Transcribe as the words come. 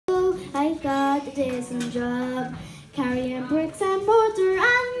I've got a decent job, carrying bricks and mortar,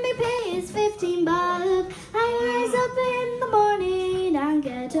 and my pay is 15 bob. I rise up in the morning and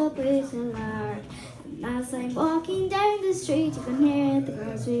get up with a lark. And as I'm walking down the street, you can hear the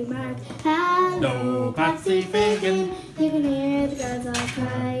girls remark, "Hello, Patsy Fagan." You can hear the girls all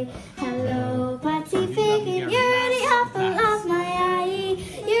cry, "Hello, Patsy Fagan, you're the apple of my eye.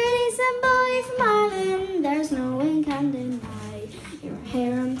 You're a decent boy from Ireland, there's no one can deny. Your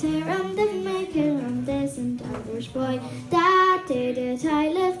harum tarum didn't make a decent Irish boy. That day that I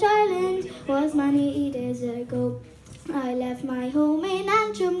left Ireland was many days ago. I left my home in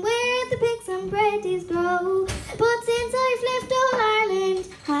Antrim where the pigs and pretties grow. But since I've left old Ireland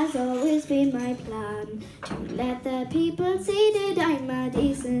has always been my plan, to let the people see that I'm a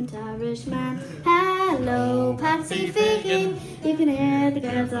decent Irishman. Hello, Patsy Fagan, you can hear the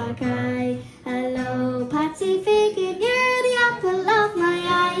girls all cry. Hello, Patsy Fagan, you're the apple of my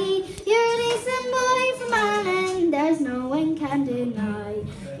eye. You're a decent boy from Ireland, there's no one can deny.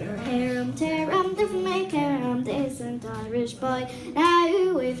 Your harum tarum different make harum decent Irish boy.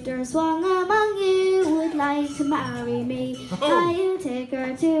 Now if there's one among you who would like to marry me, I'll take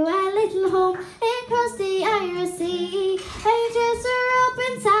her to a little home across the Irish Sea. I'll dress her up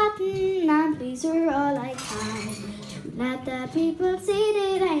in satin and please her all I can, to let the people see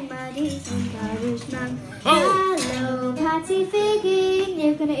that I'm a decent Irishman. Hello, Patsy Fagan,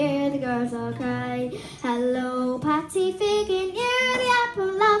 you can hear the girls all cry. Hello, Patsy Fagan, you're the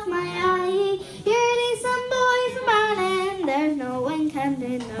apple of my eye. You're a decent boy from Ireland, there's no one can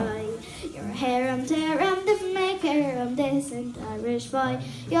deny. Your harum tarum different make harum decent Irish boy.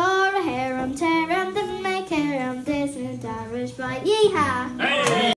 You're a harum tarum different make harum decent Irish boy. Yeehaw! Hey.